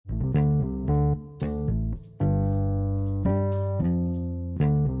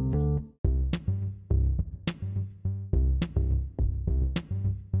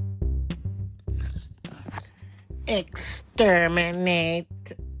Exterminate.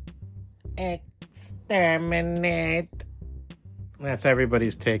 Exterminate. That's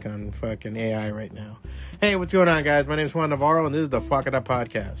everybody's take on fucking AI right now. Hey, what's going on, guys? My name is Juan Navarro, and this is the Fuck It Up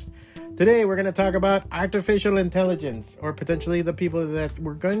Podcast. Today, we're going to talk about artificial intelligence, or potentially the people that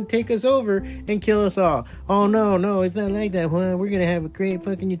were going to take us over and kill us all. Oh, no, it's not like that, Juan. We're going to have a great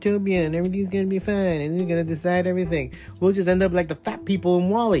fucking utopia, and everything's going to be fine, and we're going to decide everything. We'll just end up like the fat people in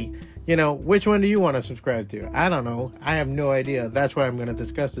WALL-E. You know, which one do you want to subscribe to? I don't know. I have no idea. That's why I'm going to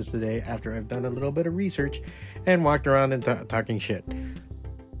discuss this today after I've done a little bit of research and walked around and talking shit.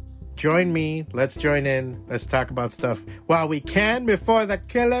 Join me. Let's join in. Let's talk about stuff while we can before the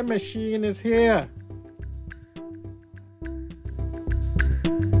killer machine is here.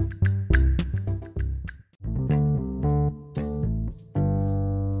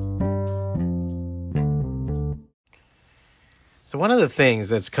 So one of the things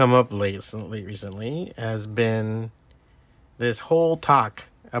that's come up recently has been this whole talk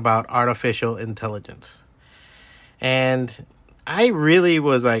about artificial intelligence. And I really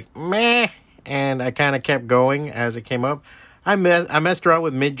was like, meh, and I kind of kept going as it came up. I messed around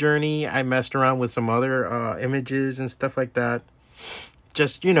with Midjourney. I messed around with some other images and stuff like that.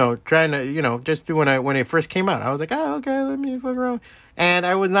 Just, trying to, just when it first came out. I was like, oh, okay, let me fuck around. And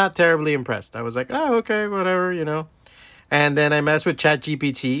I was not terribly impressed. I was like, oh, okay, whatever, And then I messed with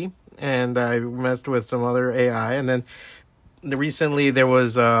ChatGPT, and I messed with some other AI. And then recently there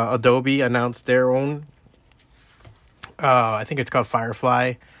was Adobe announced their own, I think it's called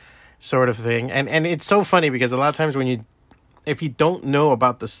Firefly sort of thing. And it's so funny because a lot of times if you don't know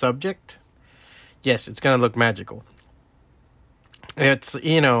about the subject, yes, it's going to look magical. It's,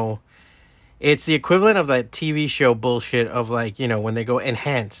 it's the equivalent of that TV show bullshit of when they go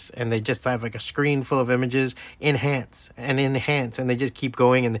enhance and they just have like a screen full of images, enhance, and they just keep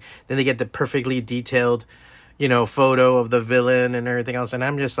going, and then they get the perfectly detailed, photo of the villain and everything else. And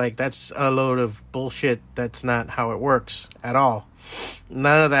I'm just like, that's a load of bullshit. That's not how it works at all.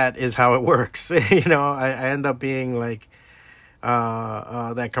 None of that is how it works. I end up being like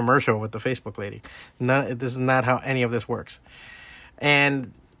that commercial with the Facebook lady. No, this is not how any of this works.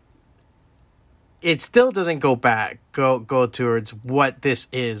 And it still doesn't go towards what this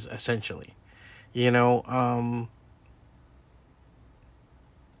is essentially,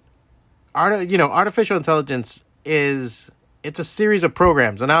 artificial intelligence it's a series of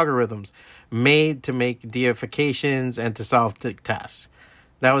programs and algorithms made to make deifications and to solve tasks.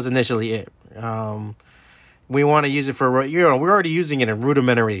 That was initially it. We want to use it for, we're already using it in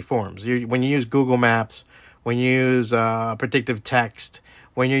rudimentary forms. When you use Google Maps, when you use predictive text,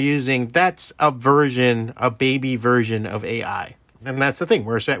 when you're using, that's a baby version of AI. And that's the thing.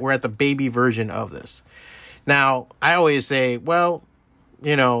 We're at the baby version of this. Now, I always say, well,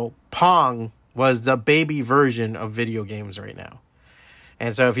 Pong was the baby version of video games right now.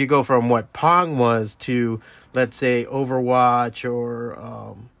 And so if you go from what Pong was to, let's say, Overwatch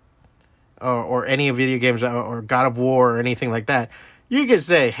or any video games or God of War or anything like that, you could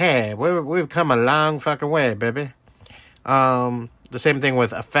say, hey, we've come a long fucking way, baby. The same thing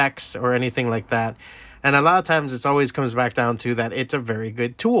with effects or anything like that. And a lot of times it always comes back down to that it's a very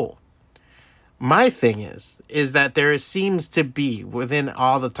good tool. My thing is that there seems to be, within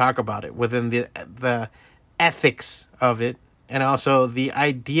all the talk about it, within the ethics of it, and also the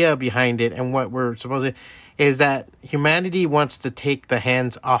idea behind it and what we're supposed to, is that humanity wants to take the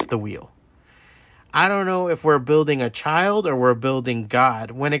hands off the wheel. I don't know if we're building a child or we're building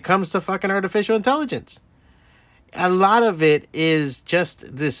God when it comes to fucking artificial intelligence. A lot of it is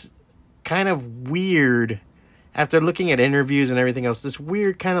just this kind of weird, after looking at interviews and everything else, this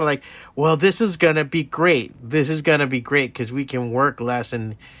weird kind of like, well, this is going to be great. This is going to be great because we can work less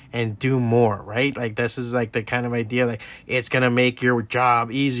and do more, right? Like, this is like the kind of idea, like, it's going to make your job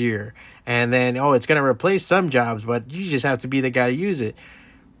easier. And then, it's going to replace some jobs, but you just have to be the guy to use it.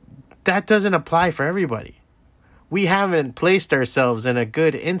 That doesn't apply for everybody. We haven't placed ourselves in a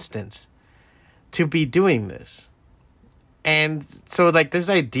good instance to be doing this. And so, like, this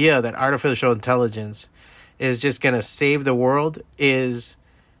idea that artificial intelligence is just going to save the world is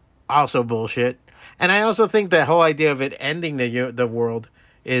also bullshit. And I also think the whole idea of it ending the world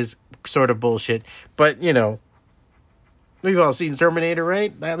is sort of bullshit. But, we've all seen Terminator,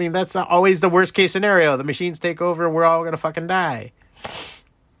 right? I mean, that's not always the worst case scenario. The machines take over and we're all going to fucking die.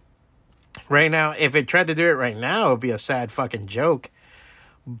 Right now, if it tried to do it right now, it would be a sad fucking joke.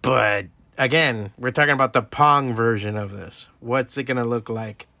 But again, we're talking about the Pong version of this. What's it going to look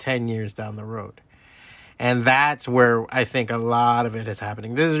like 10 years down the road? And that's where I think a lot of it is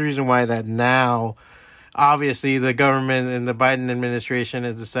happening. This is the reason why that now, obviously, the government and the Biden administration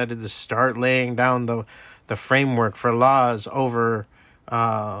has decided to start laying down the the framework for laws over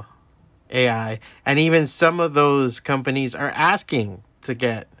AI. And even some of those companies are asking to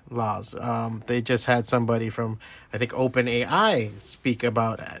get laws. They just had somebody from, I think, OpenAI speak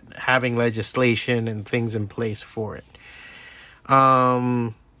about having legislation and things in place for it.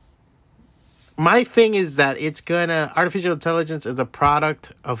 My thing is that artificial intelligence is the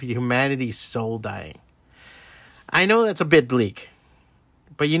product of humanity's soul dying. I know that's a bit bleak,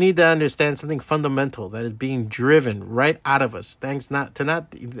 but you need to understand something fundamental that is being driven right out of us, thanks not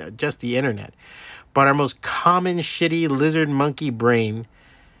just the internet, but our most common shitty lizard monkey brain,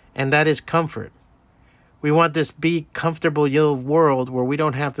 and that is comfort. We want this be comfortable world where we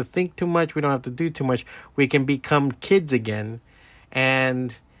don't have to think too much, we don't have to do too much. We can become kids again,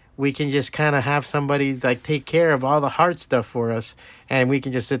 and we can just kind of have somebody like take care of all the hard stuff for us, and we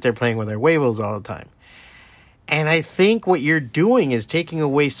can just sit there playing with our Wavos all the time. And I think what you're doing is taking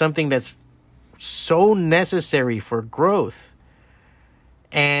away something that's so necessary for growth.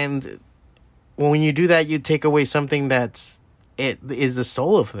 And when you do that, you take away something it is the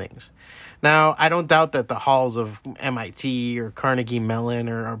soul of things. Now, I don't doubt that the halls of MIT or Carnegie Mellon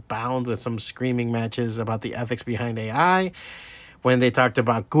are bound with some screaming matches about the ethics behind AI. When they talked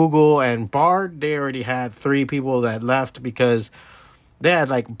about Google and Bard, they already had 3 people that left because they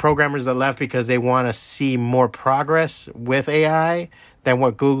had like programmers that left because they want to see more progress with AI than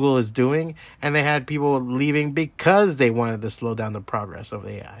what Google is doing. And they had people leaving because they wanted to slow down the progress of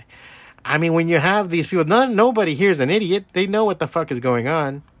AI. I mean, when you have these people, nobody here is an idiot. They know what the fuck is going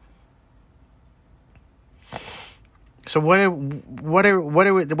on. So what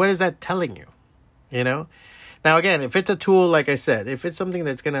is that telling you? You know? Now, again, if it's a tool, like I said, if it's something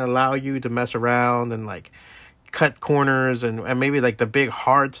that's going to allow you to mess around and like cut corners and maybe like the big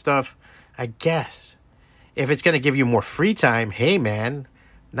hard stuff, I guess. If it's going to give you more free time, hey, man,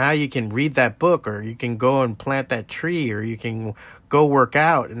 now you can read that book, or you can go and plant that tree, or you can go work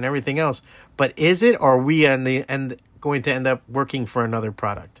out and everything else. But is it, or are we going to end up working for another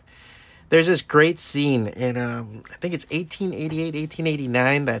product? There's this great scene in, I think it's 1888,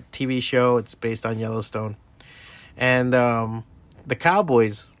 1889, that TV show. It's based on Yellowstone. And the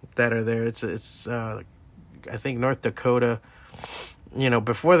cowboys that are there, it's I think North Dakota,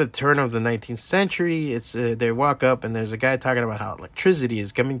 before the turn of the 19th century. It's they walk up and there's a guy talking about how electricity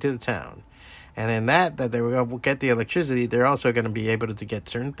is coming to the town. And in that they will get the electricity, they're also going to be able to get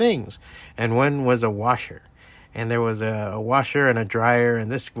certain things. And one was a washer. And there was a washer and a dryer, and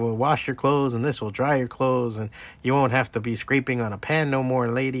this will wash your clothes, and this will dry your clothes, and you won't have to be scraping on a pan no more,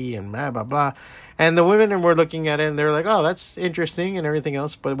 lady, and blah, blah, blah. And the women were looking at it, and they're like, oh, that's interesting, and everything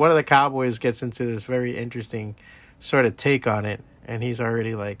else. But one of the cowboys gets into this very interesting sort of take on it, and he's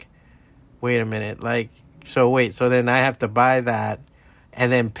already like, wait a minute, so then I have to buy that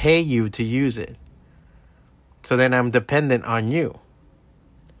and then pay you to use it. So then I'm dependent on you.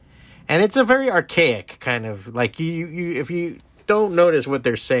 And it's a very archaic kind of, like, you if you don't notice what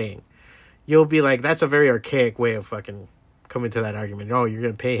they're saying, you'll be like, that's a very archaic way of fucking coming to that argument. Oh, you're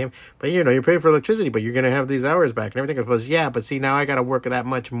going to pay him, but you're paying for electricity, but you're going to have these hours back and everything. It was, yeah, but see, now I got to work that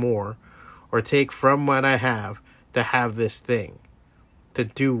much more or take from what I have to have this thing. To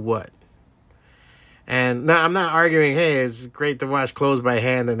do what? And now I'm not arguing, hey, it's great to wash clothes by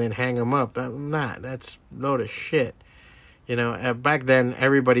hand and then hang them up. I'm not. That's a load of shit. Back then,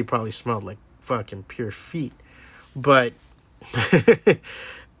 everybody probably smelled like fucking pure feet. But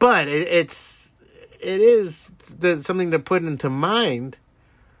but it is something to put into mind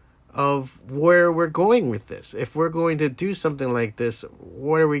of where we're going with this. If we're going to do something like this,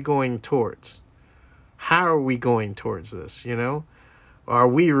 what are we going towards? How are we going towards this, Are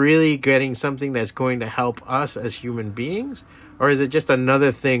we really getting something that's going to help us as human beings? Or is it just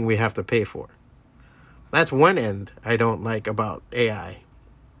another thing we have to pay for? That's one end I don't like about AI.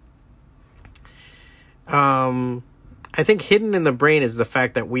 I think hidden in the brain is the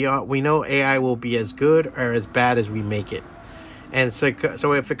fact that we know AI will be as good or as bad as we make it. And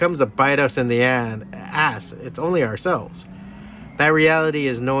so if it comes to bite us in the ass, it's only ourselves. That reality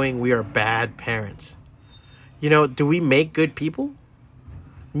is knowing we are bad parents. Do we make good people?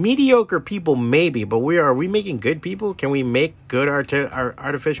 Mediocre people, maybe, but are we making good people? Can we make good our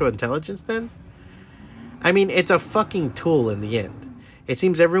artificial intelligence then? I mean, it's a fucking tool in the end. It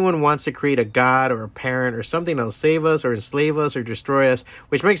seems everyone wants to create a god or a parent or something that'll save us or enslave us or destroy us,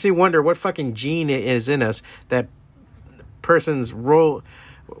 which makes me wonder what fucking gene is in us that person's role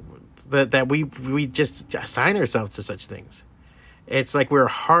that we just assign ourselves to such things. It's like we're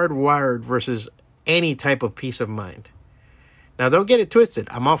hardwired versus any type of peace of mind. Now, don't get it twisted.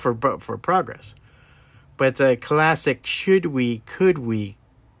 I'm all for progress. But it's a classic should we, could we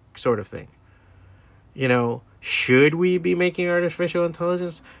sort of thing. Should we be making artificial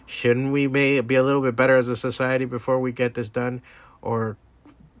intelligence? Shouldn't we be a little bit better as a society before we get this done? Or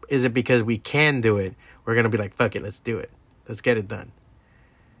is it because we can do it, we're going to be like, fuck it, let's do it. Let's get it done.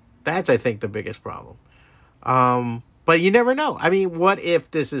 That's, I think, the biggest problem. But you never know. I mean, what if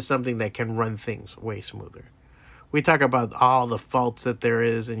this is something that can run things way smoother? We talk about all the faults that there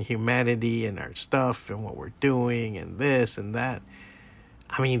is in humanity and our stuff and what we're doing and this and that.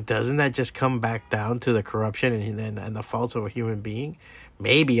 I mean, doesn't that just come back down to the corruption and the faults of a human being?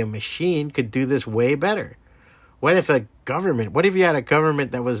 Maybe a machine could do this way better. What if you had a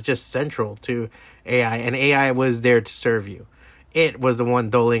government that was just central to AI, and AI was there to serve you? It was the one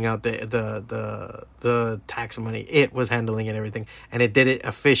doling out the tax money. It was handling it and everything, and it did it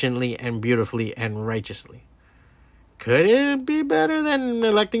efficiently and beautifully and righteously. Could it be better than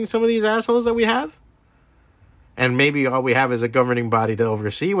electing some of these assholes that we have? And maybe all we have is a governing body to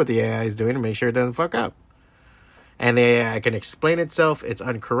oversee what the AI is doing and make sure it doesn't fuck up. And the AI can explain itself. It's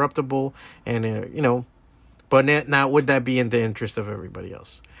uncorruptible. And, but now would that be in the interest of everybody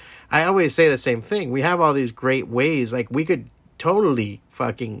else? I always say the same thing. We have all these great ways. Like, we could totally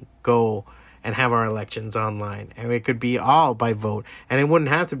fucking go and have our elections online. And it could be all by vote. And it wouldn't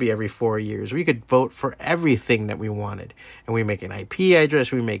have to be every 4 years. We could vote for everything that we wanted. And we make an IP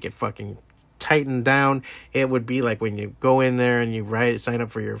address. We make it fucking tightened down. It would be like when you go in there and you sign up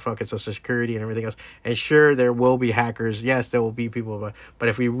for your fucking Social Security and everything else. And sure, there will be hackers. Yes, there will be people. But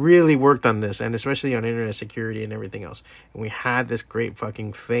if we really worked on this, and especially on internet security and everything else, and we had this great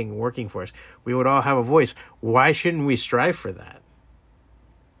fucking thing working for us, we would all have a voice. Why shouldn't we strive for that?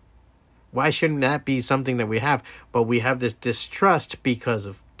 Why shouldn't that be something that we have? But we have this distrust because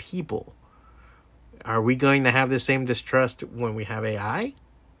of people. Are we going to have the same distrust when we have AI?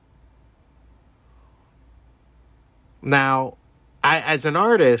 Now, as an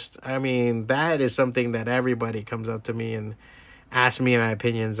artist, I mean, that is something that everybody comes up to me and asks me my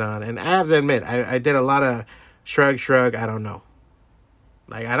opinions on. And I have to admit, I did a lot of shrug, I don't know.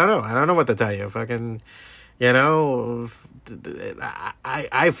 Like, I don't know. I don't know what to tell you. Fucking, I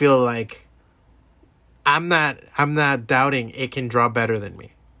feel like I'm not doubting it can draw better than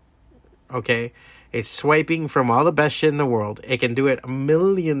me. Okay? It's swiping from all the best shit in the world. It can do it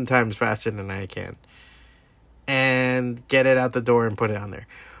 1,000,000 times faster than I can. And get it out the door and put it on there.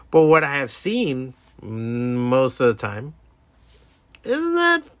 But what I have seen most of the time is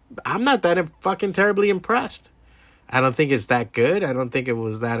that I'm not that fucking terribly impressed. I don't think it's that good. I don't think it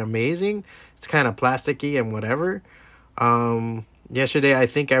was that amazing. It's kind of plasticky and whatever. Yesterday, I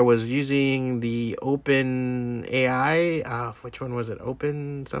think I was using the Open AI. Which one was it?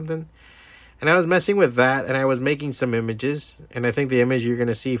 Open something? And I was messing with that, and I was making some images. And I think the image you're going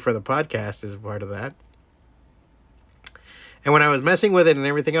to see for the podcast is part of that. And when I was messing with it and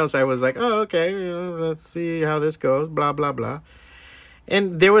everything else, I was like, oh, okay, let's see how this goes, blah, blah, blah.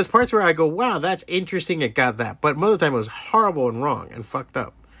 And there was parts where I go, wow, that's interesting, it got that. But most of the time it was horrible and wrong and fucked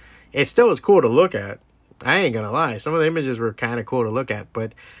up. It still was cool to look at. I ain't gonna lie. Some of the images were kind of cool to look at.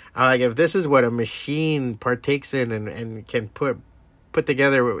 But like, if this is what a machine partakes in and can put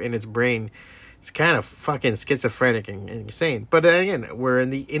together in its brain, it's kind of fucking schizophrenic and insane. But then again, we're in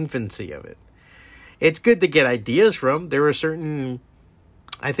the infancy of it. It's good to get ideas from.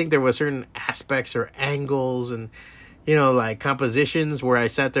 I think there were certain aspects or angles and, like compositions where I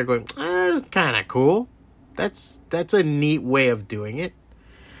sat there going, kind of cool. That's a neat way of doing it.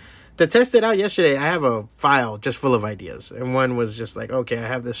 To test it out yesterday, I have a file just full of ideas. And one was just like, okay, I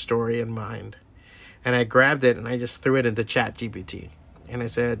have this story in mind. And I grabbed it and I just threw it into ChatGPT. And I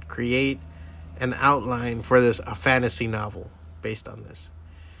said, create an outline for a fantasy novel based on this.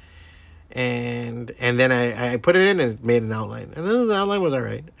 And then I put it in and it made an outline. And then the outline was all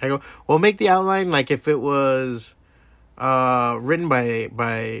right. I go, well, make the outline like if it was written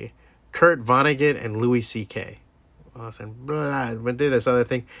by Kurt Vonnegut and Louis C.K. I said, blah, but did this other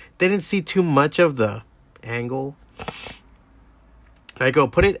thing. Didn't see too much of the angle. I go,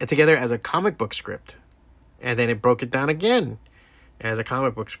 put it together as a comic book script. And then it broke it down again as a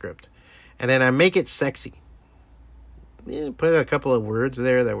comic book script. And then I make it sexy. Put a couple of words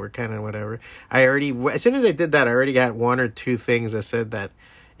there that were kind of whatever. As soon as I did that, I already got one or two things that said that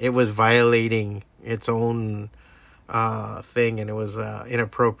it was violating its own thing and it was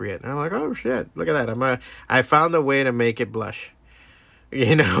inappropriate. And I'm like, oh shit, look at that. I found a way to make it blush.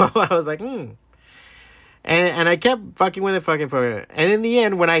 I was like, And I kept fucking with it. And in the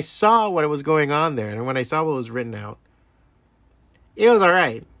end, when I saw what was going on there and when I saw what was written out, it was all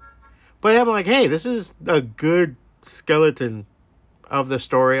right. But I'm like, hey, this is a good skeleton of the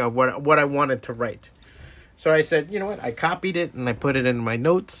story of what I wanted to write. So I said, you know what? I copied it and I put it in my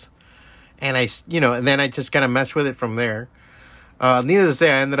notes. And and then I just kind of messed with it from there. Needless to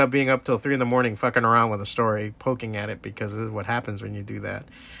say, I ended up being up till 3 in the morning fucking around with a story, poking at it, because this is what happens when you do that.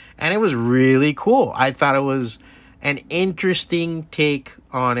 And it was really cool. I thought it was an interesting take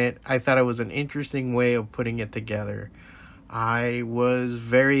on it. I thought it was an interesting way of putting it together. I was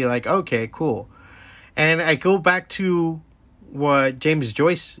very like, okay, cool. And I go back to what James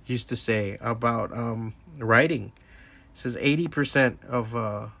Joyce used to say about writing. He says 80%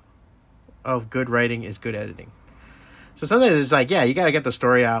 of good writing is good editing. So sometimes it's like, yeah, you got to get the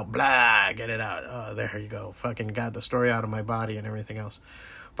story out, blah, get it out. Oh, there you go. Fucking got the story out of my body and everything else.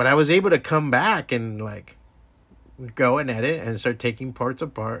 But I was able to come back and like go and edit and start taking bits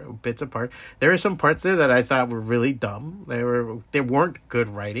apart. There were some parts there that I thought were really dumb. They weren't good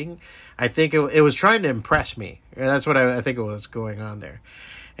writing. I think it was trying to impress me. That's what I think it was going on there.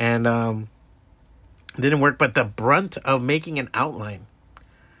 And didn't work. But the brunt of making an outline,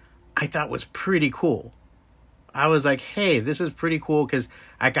 I thought was pretty cool. I was like, hey, this is pretty cool because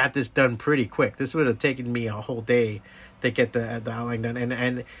I got this done pretty quick. This would have taken me a whole day to get the outline done.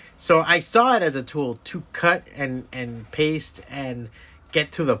 And so I saw it as a tool to cut and paste and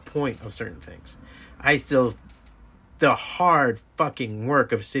get to the point of certain things. The hard fucking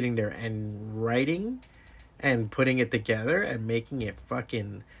work of sitting there and writing and putting it together and making it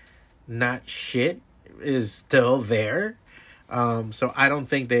fucking not shit is still there. So I don't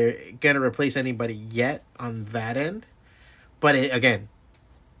think they're going to replace anybody yet on that end. But again,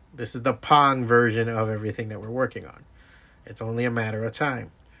 this is the Pong version of everything that we're working on. It's only a matter of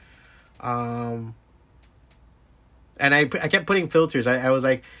time. And I kept putting filters. I was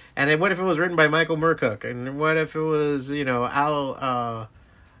like, and then what if it was written by Michael Moorcock? And what if it was,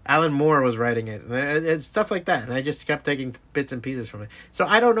 Alan Moore was writing it, and stuff like that. And I just kept taking bits and pieces from it. So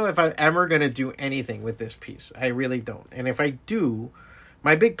I don't know if I'm ever going to do anything with this piece. I really don't. And if I do,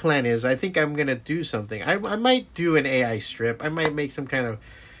 my big plan is I think I'm going to do something. I might do an AI strip. I might make some kind of,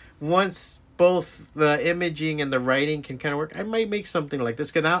 once both the imaging and the writing can kind of work, I might make something like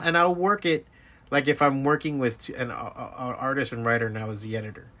this. And I'll work it like if I'm working with an artist and writer and I was the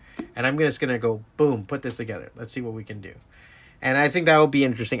editor. And I'm just going to go, boom, put this together. Let's see what we can do. And I think that would be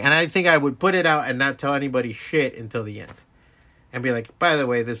interesting. And I think I would put it out and not tell anybody shit until the end. And be like, by the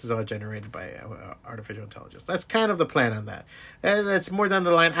way, this is all generated by artificial intelligence. That's kind of the plan on that. And that's more down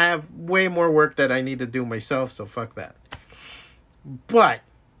the line. I have way more work that I need to do myself, so fuck that. But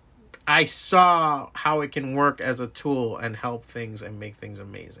I saw how it can work as a tool and help things and make things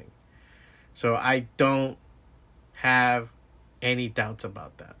amazing. So I don't have any doubts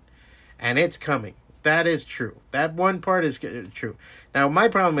about that. And it's coming. That is true. That one part is true. Now, my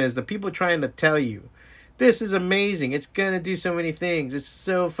problem is the people trying to tell you, this is amazing, it's going to do so many things, it's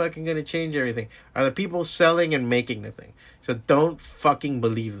so fucking going to change everything, are the people selling and making the thing. So don't fucking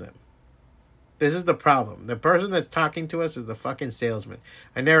believe them. This is the problem. The person that's talking to us is the fucking salesman.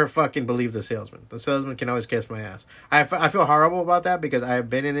 I never fucking believe the salesman. The salesman can always kiss my ass. I feel horrible about that because I have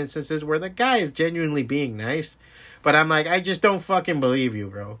been in instances where the guy is genuinely being nice. But I'm like, I just don't fucking believe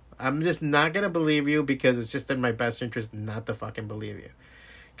you, bro. I'm just not going to believe you because it's just in my best interest not to fucking believe you.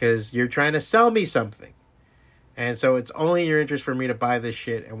 Because you're trying to sell me something. And so it's only in your interest for me to buy this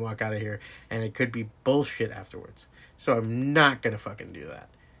shit and walk out of here. And it could be bullshit afterwards. So I'm not going to fucking do that.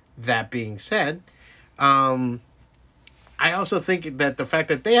 That being said, I also think that the fact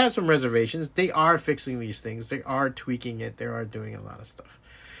that they have some reservations, they are fixing these things. They are tweaking it. They are doing a lot of stuff.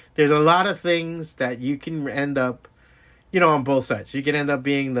 There's a lot of things that you can end up, on both sides. You can end up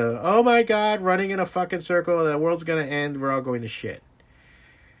being the, oh my God, running in a fucking circle. The world's going to end. We're all going to shit.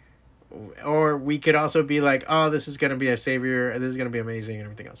 Or we could also be like, oh, this is going to be a savior. This is going to be amazing and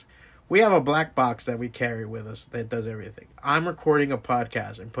everything else. We have a black box that we carry with us that does everything. I'm recording a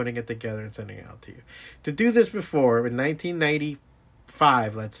podcast and putting it together and sending it out to you. To do this before, in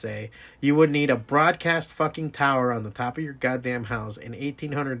 1995, let's say, you would need a broadcast fucking tower on the top of your goddamn house and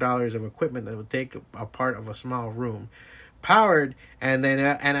 $1,800 of equipment that would take a part of a small room, powered, and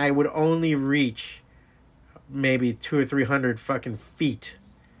I would only reach maybe 200 or 300 fucking feet,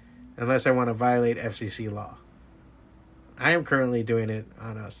 unless I want to violate FCC law. I am currently doing it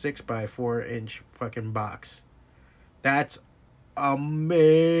on a 6x4-inch fucking box. That's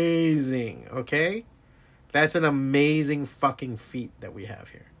amazing, okay? That's an amazing fucking feat that we have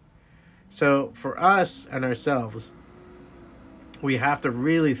here. So for us and ourselves, we have to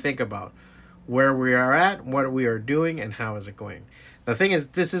really think about where we are at, what we are doing, and how is it going. The thing is,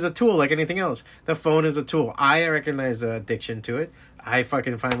 this is a tool like anything else. The phone is a tool. I recognize the addiction to it. I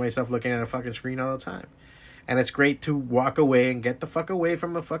fucking find myself looking at a fucking screen all the time. And it's great to walk away and get the fuck away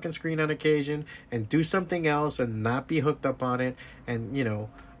from a fucking screen on occasion and do something else and not be hooked up on it. And,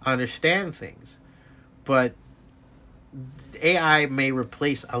 understand things. But AI may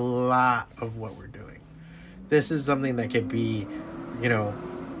replace a lot of what we're doing. This is something that could be,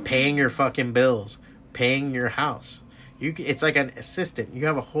 paying your fucking bills, paying your house. It's like an assistant. You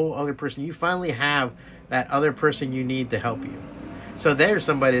have a whole other person. You finally have that other person you need to help you. So there's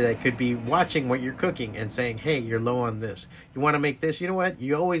somebody that could be watching what you're cooking and saying, hey, you're low on this. You want to make this? You know what?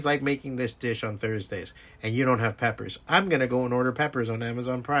 You always like making this dish on Thursdays and you don't have peppers. I'm going to go and order peppers on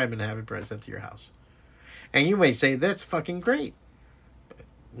Amazon Prime and have it sent to your house. And you may say, that's fucking great. But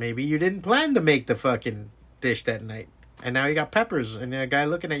maybe you didn't plan to make the fucking dish that night. And now you got peppers and a guy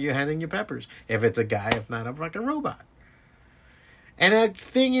looking at you handing you peppers. If it's a guy, if not a fucking robot. And the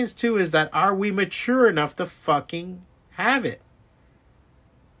thing is, too, is that are we mature enough to fucking have it?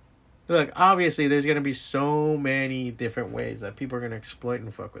 Look, obviously, there's going to be so many different ways that people are going to exploit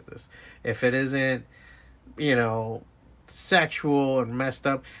and fuck with this. If it isn't, sexual and messed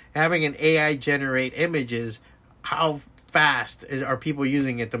up, having an AI generate images, how fast are people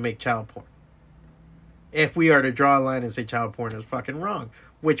using it to make child porn? If we are to draw a line and say child porn is fucking wrong,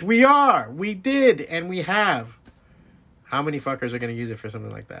 which we are, we did, and we have. How many fuckers are going to use it for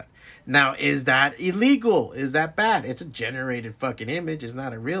something like that? Now, is that illegal? Is that bad? It's a generated fucking image. It's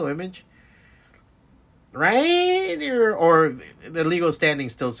not a real image. Right? Or the legal standing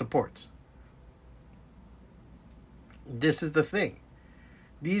still supports. This is the thing.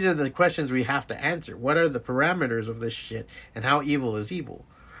 These are the questions we have to answer. What are the parameters of this shit? And how evil is evil?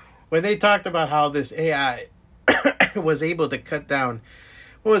 When they talked about how this AI was able to cut down,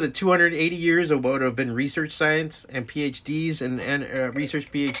 280 years of what would have been research science and PhDs and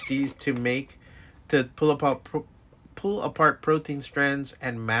research PhDs to pull apart protein strands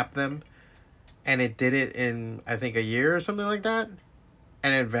and map them, and it did it in, I think, a year or something like that,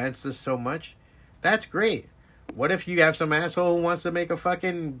 and advanced this so much. That's great. What if you have some asshole who wants to make a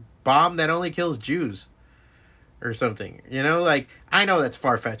fucking bomb that only kills Jews or something? I know that's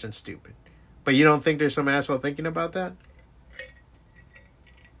far-fetched and stupid, but you don't think there's some asshole thinking about that?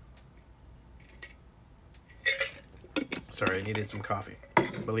 Sorry, I needed some coffee.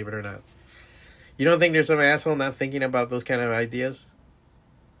 Believe it or not. You don't think there's some asshole not thinking about those kind of ideas?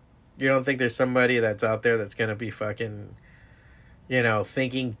 You don't think there's somebody that's out there that's going to be fucking,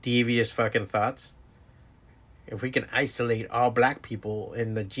 thinking devious fucking thoughts? If we can isolate all black people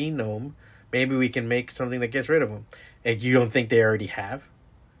in the genome, maybe we can make something that gets rid of them. And you don't think they already have?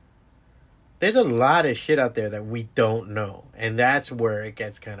 There's a lot of shit out there that we don't know. And that's where it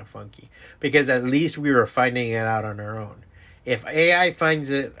gets kind of funky. Because at least we were finding it out on our own. If AI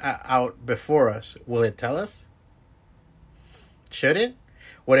finds it out before us, will it tell us? Should it?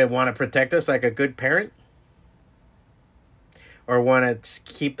 Would it want to protect us like a good parent? Or want to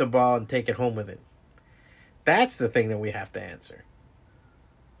keep the ball and take it home with it? That's the thing that we have to answer.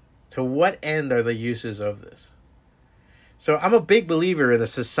 To what end are the uses of this? So I'm a big believer in the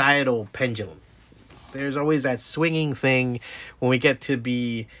societal pendulum. There's always that swinging thing when we get to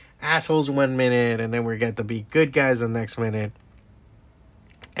be assholes 1 minute and then we get to be good guys the next minute.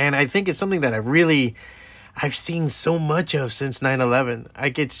 And I think it's something that I've seen so much of since 9/11.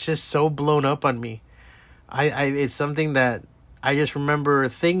 Like, it's just so blown up on me. It's something that I just remember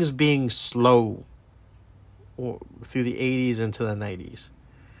things being slow through the 80s into the 90s.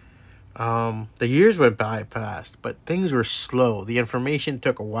 The years went by fast, but things were slow. The information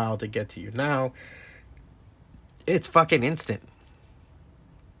took a while to get to you. Now, it's fucking instant.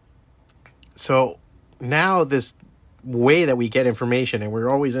 So now this way that we get information, and we're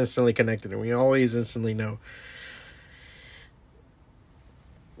always instantly connected, and we always instantly know,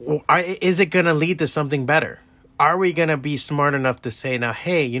 is it going to lead to something better? Are we going to be smart enough to say, now,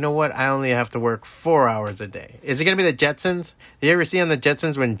 hey, you know what? I only have to work 4 hours a day. Is it going to be the Jetsons? Did you ever see on the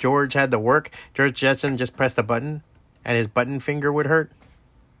Jetsons when George had to work, George Jetson just pressed a button and his button finger would hurt?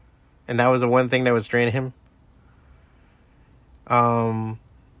 And that was the one thing that was draining him?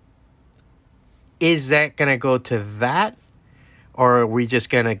 Is that going to go to that? Or are we just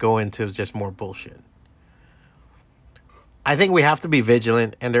going to go into just more bullshit? I think we have to be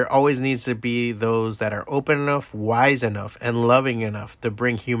vigilant, and there always needs to be those that are open enough, wise enough, and loving enough to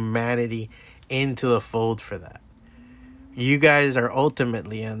bring humanity into the fold for that. You guys are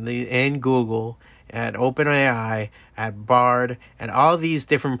ultimately in Google, at OpenAI, at Bard, and all these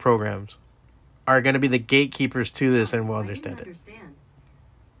different programs are going to be the gatekeepers to this, and we'll understand it.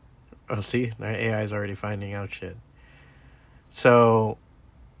 Oh, see? Our AI is already finding out shit. So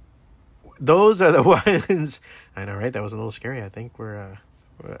those are the ones. I know, right? That was a little scary. I think we're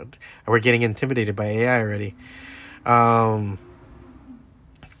getting intimidated by AI already. I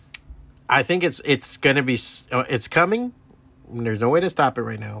think it's gonna be, it's coming. There's no way to stop it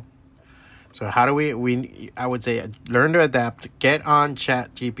right now. So how do we I would say learn to adapt, get on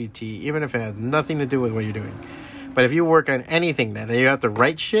ChatGPT, even if it has nothing to do with what you're doing. But if you work on anything that you have to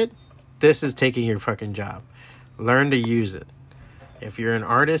write shit, this is taking your fucking job. Learn to use it. If you're an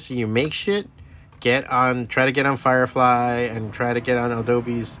artist and you make shit, try to get on Firefly and try to get on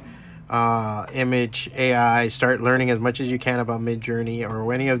Adobe's image AI. Start learning as much as you can about Midjourney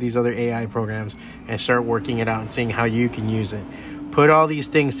or any of these other AI programs and start working it out and seeing how you can use it. Put all these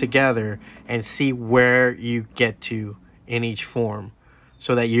things together and see where you get to in each form,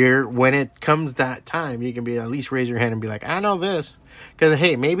 so that when it comes that time, you can at least raise your hand and be like, I know this. Because,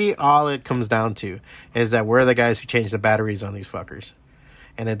 hey, maybe all it comes down to is that we're the guys who change the batteries on these fuckers.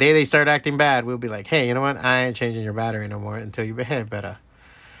 And the day they start acting bad, we'll be like, hey, you know what? I ain't changing your battery no more until you behave better.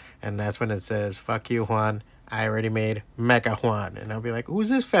 And that's when it says, fuck you, Juan. I already made Mecha Juan. And I'll be like, who's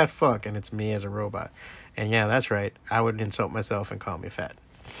this fat fuck? And it's me as a robot. And yeah, that's right. I would insult myself and call me fat.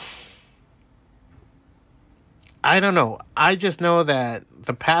 I don't know. I just know that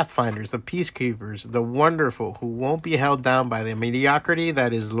the Pathfinders, the Peacekeepers, the wonderful, who won't be held down by the mediocrity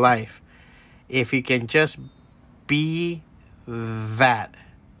that is life, if you can just be that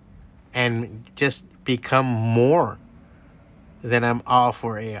and just become more, then I'm all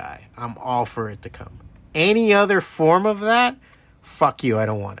for AI. I'm all for it to come. Any other form of that, fuck you, I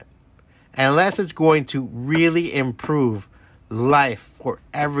don't want it. Unless it's going to really improve life for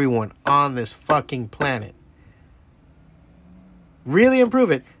everyone on this fucking planet. Really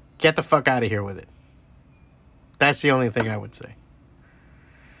improve it, get the fuck out of here with it. That's the only thing I would say.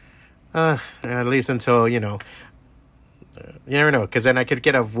 At least until, you never know, because then I could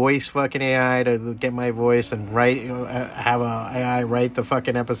get a voice fucking AI to get my voice and have a AI write the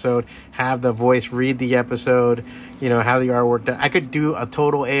fucking episode, have the voice read the episode, have the artwork done. I could do a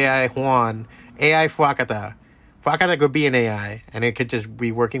total AI Juan, AI Fuakata. Fuakata could be an AI, and it could just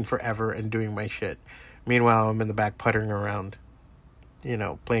be working forever and doing my shit. Meanwhile, I'm in the back puttering around,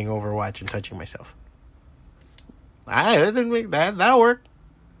 playing Overwatch and touching myself. That'll work.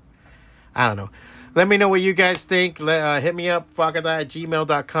 I don't know. Let me know what you guys think. Hit me up,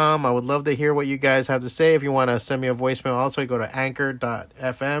 fuakata@gmail.com. I would love to hear what you guys have to say. If you want to send me a voicemail, also go to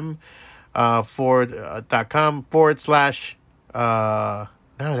anchor.fm .com/.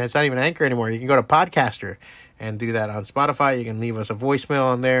 No, that's not even Anchor anymore. You can go to Podcaster and do that on Spotify. You can leave us a voicemail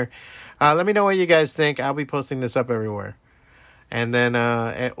on there. Let me know what you guys think. I'll be posting this up everywhere. And then,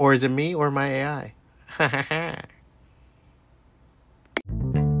 or is it me or my AI?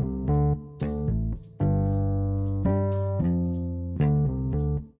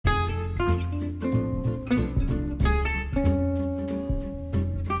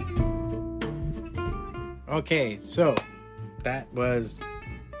 Okay, so that was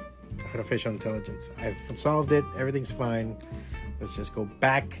artificial intelligence. I've solved it. Everything's fine. Let's just go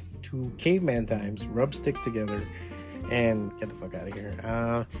back to caveman times, rub sticks together, and get the fuck out of here.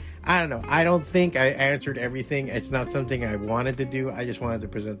 I don't know. I don't think I answered everything. It's not something I wanted to do. I just wanted to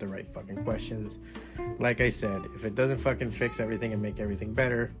present the right fucking questions. Like I said, if it doesn't fucking fix everything and make everything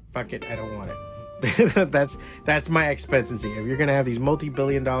better, fuck it. I don't want it. That's my expectancy. If you're gonna have these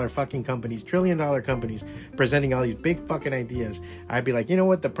multi-billion-dollar fucking companies, trillion-dollar companies presenting all these big fucking ideas, I'd be like, you know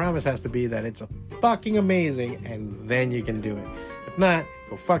what? The promise has to be that it's fucking amazing, and then you can do it. If not,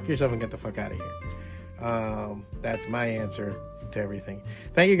 go fuck yourself and get the fuck out of here. That's my answer to everything.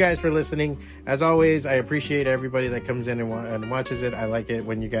 Thank you guys for listening. As always, I appreciate everybody that comes in and watches it. I like it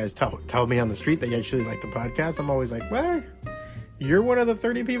when you guys tell me on the street that you actually like the podcast. I'm always like, what? You're one of the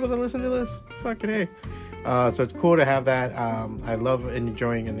 30 people that listen to this? Fucking hey. So it's cool to have that. I love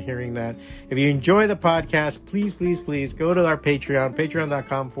enjoying and hearing that. If you enjoy the podcast, please go to our Patreon,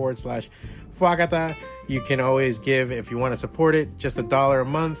 patreon.com/Fuakata. You can always give if you want to support it, just $1 a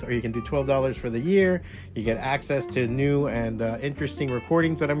month, or you can do $12 for the year. You get access to new and interesting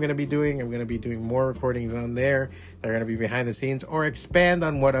recordings that I'm going to be doing. I'm going to be doing more recordings on there that are going to be behind the scenes or expand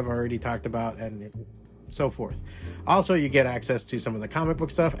on what I've already talked about and so forth. Also, you get access to some of the comic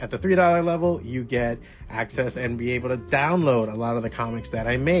book stuff. At the $3 level, you get access and be able to download a lot of the comics that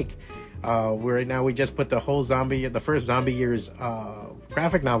I make. Right now, we just put the first Zombie Years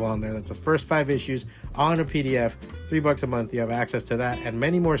graphic novel on there. That's the first 5 issues on a PDF, $3 a month. You have access to that and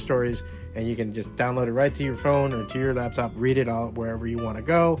many more stories, and you can just download it right to your phone or to your laptop, read it all wherever you want to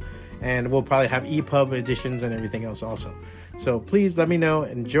go. And we'll probably have EPUB editions and everything else also. So please let me know.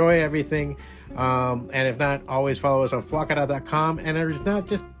 Enjoy everything. And if not, always follow us on fuakata.com. And if not,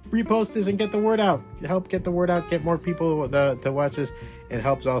 just repost this and get the word out. Help get the word out. Get more people to watch this. It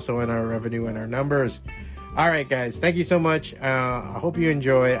helps also in our revenue and our numbers. All right, guys. Thank you so much. I hope you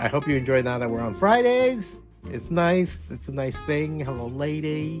enjoy. I hope you enjoy now that we're on Fridays. It's nice. It's a nice thing. Hello,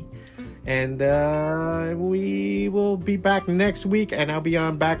 lady. And we will be back next week, and I'll be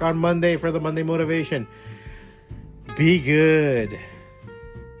back on Monday for the Monday Motivation. Be good.